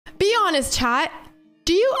honest, chat.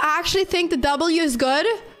 Do you actually think the W is good?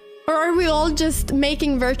 Or are we all just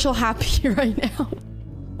making Wirtual happy right now?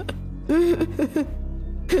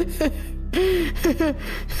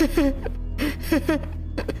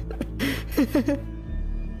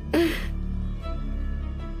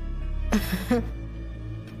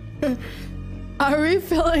 Are we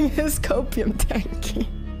filling his Copium tankie?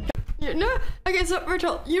 You know, okay, so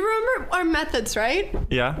Wirtual, you remember our methods, right?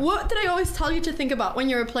 Yeah. What did I always tell you to think about when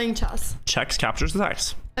you were playing chess? Checks captures the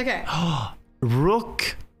dice. Okay.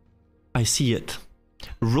 Rook. I see it.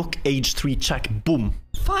 Rook h3 check. Boom.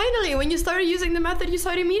 Finally, when you started using the method, you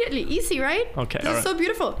saw it immediately. Easy, right? Okay. This is so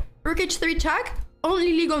beautiful. Rook h3 check.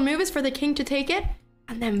 Only legal move is for the king to take it.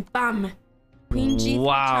 And then bam. Queen g3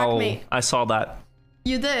 wow. checkmate. I saw that.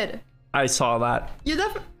 You did. I saw that.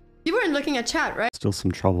 You weren't looking at chat, right? Still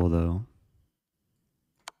some trouble though.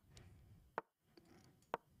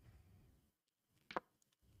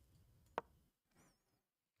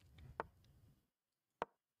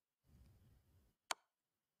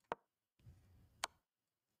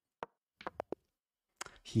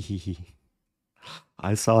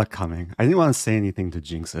 I saw it coming. I didn't want to say anything to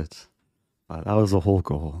jinx it, but that was the whole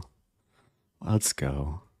goal. Let's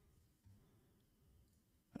go.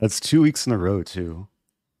 That's 2 weeks in a row too.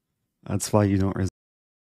 That's why you don't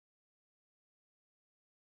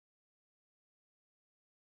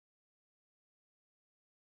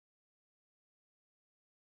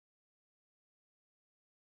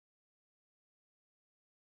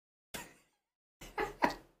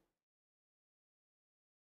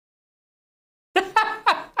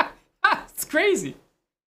It's crazy.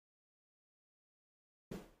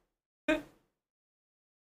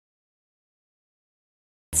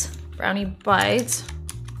 Brownie bite.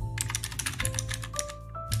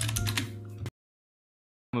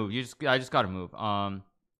 Move. I just gotta move.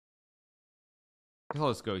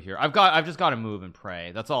 Let's go here. I've just gotta move and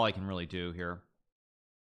pray. That's all I can really do here.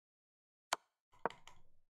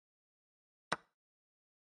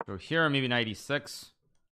 Go here, maybe 96.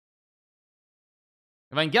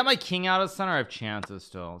 If I can get my king out of the center, I have chances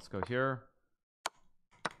still. Let's go here.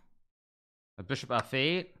 A bishop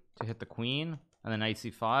f8 to hit the queen, and then knight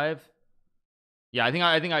c5. Yeah, I think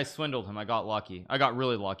I swindled him. I got lucky. I got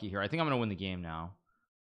really lucky here. I think I'm gonna win the game now.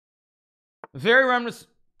 Very reminiscent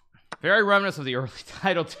of the early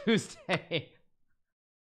title Tuesday.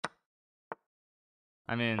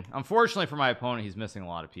 I mean, unfortunately for my opponent, he's missing a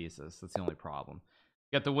lot of pieces. That's the only problem.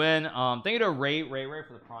 Get the win. Thank you to Ray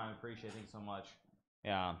for the prime. Appreciate it. Thank you so much.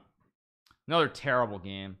 Yeah, another terrible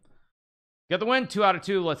game. Get the win. 2 out of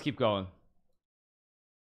 2. Let's keep going.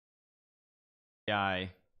 The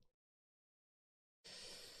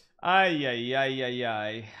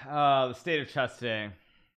state of chess today.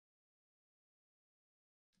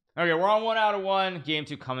 Okay, we're on 1 out of 1. Game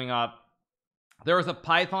 2 coming up. There was a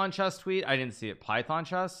Python chess tweet. I didn't see it. Python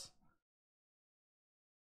chess.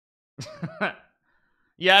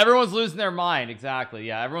 Yeah, everyone's losing their mind. Exactly.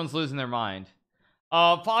 Yeah, everyone's losing their mind.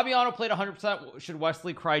 Fabiano played 100%. Should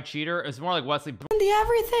Wesley cry cheater? It's more like Wesley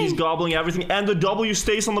Everything. He's gobbling everything, and the W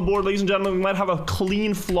stays on the board, ladies and gentlemen. We might have a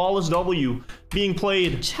clean, flawless W being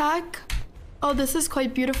played. Check. Oh, this is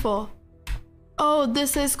quite beautiful. Oh,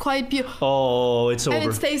 this is quite beautiful. Oh, it's over. And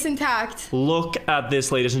it stays intact. Look at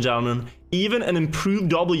this, ladies and gentlemen. Even an improved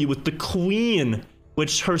W with the queen,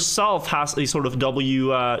 which herself has a sort of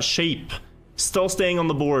W shape, still staying on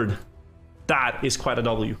the board. That is quite a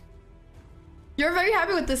W. You're very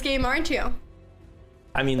happy with this game, aren't you?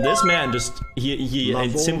 I mean, this man just he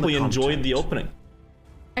simply enjoyed the opening,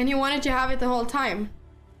 and he wanted to have it the whole time.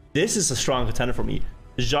 This is a strong contender for me.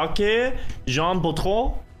 Jacques Jean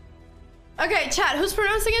Bautron. Okay, chat, who's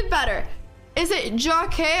pronouncing it better? Is it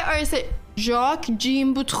Jacques or is it Jacques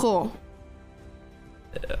Jean Bautron?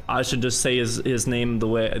 I should just say his name the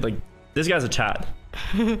way, like, this guy's a Chad.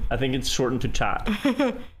 I think it's shortened to Chad.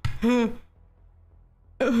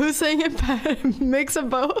 Who's saying it better? Mix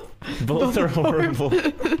of both? Both are horrible.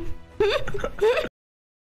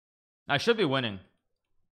 I should be winning.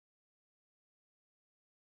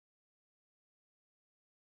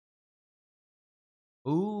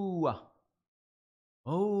 Ooh.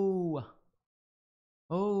 Oh.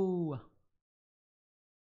 Oh.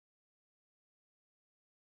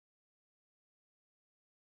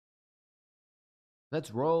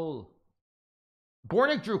 Let's roll.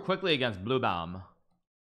 Bornik drew quickly against Bluebaum.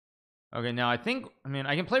 Okay, now I mean,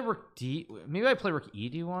 I can play Rook D. Maybe I play Rook E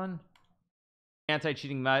D1.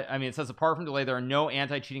 Anti-cheating I mean, it says apart from delay, there are no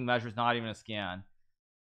anti-cheating measures, not even a scan.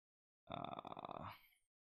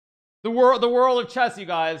 The world of chess, you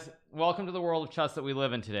guys. Welcome to the world of chess that we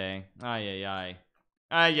live in today. Ay.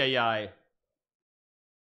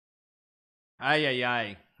 Ay ay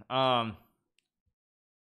ay.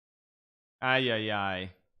 Ay ay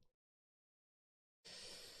ay.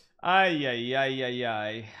 Ay ay ay ay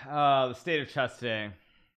ay. The state of chess today.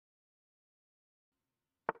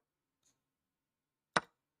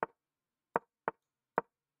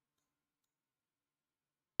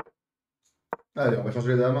 Allez, on va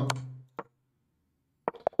changer les dames.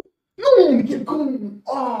 Non, mais quel con!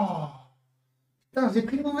 Oh! Putain, j'ai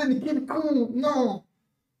pris le mauvais, mais quel con! Non!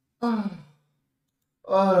 Ah!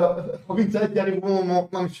 Oh, ça y arrive au bon moment.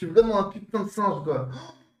 Non, mais je suis vraiment un putain de singe, quoi.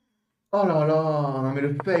 Oh là là, non, mais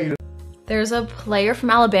le fail. There's a player from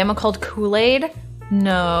Alabama called Kool Aid.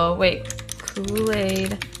 No, wait. Kool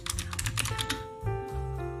Aid.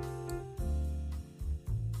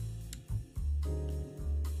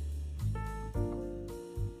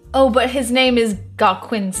 Oh, but his name is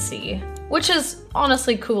Quincy, which is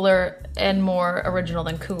honestly cooler and more original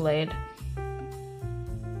than Kool Aid.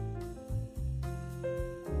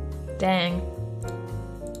 Dang.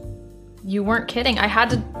 You weren't kidding. I had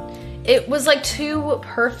to... It was like too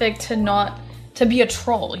perfect to be a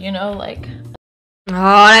troll, you know, like... Oh,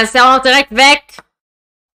 dann ist der auch noch direkt weg.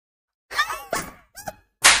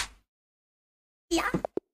 Ja.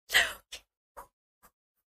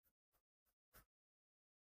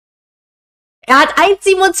 Er hat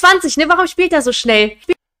 1,27, ne? Warum spielt er so schnell?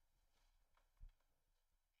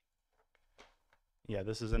 Yeah,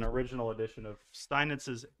 this is an original edition of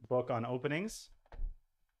Steinitz's book on openings,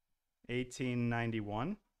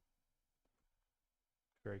 1891.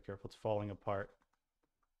 Very careful, it's falling apart.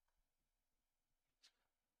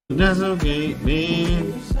 That's okay,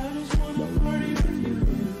 man.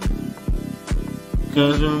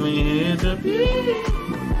 Cause when we hit the beat.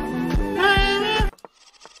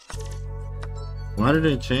 Why did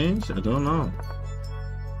it change? I don't know.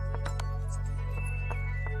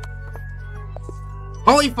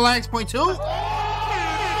 Holy flags, point two? Oh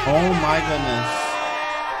my goodness.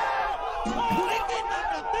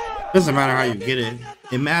 Doesn't matter how you get it.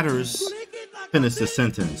 It matters. Finish the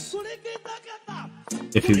sentence.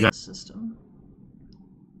 If you got system.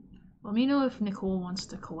 Let me know if Nicole wants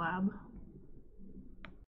to collab.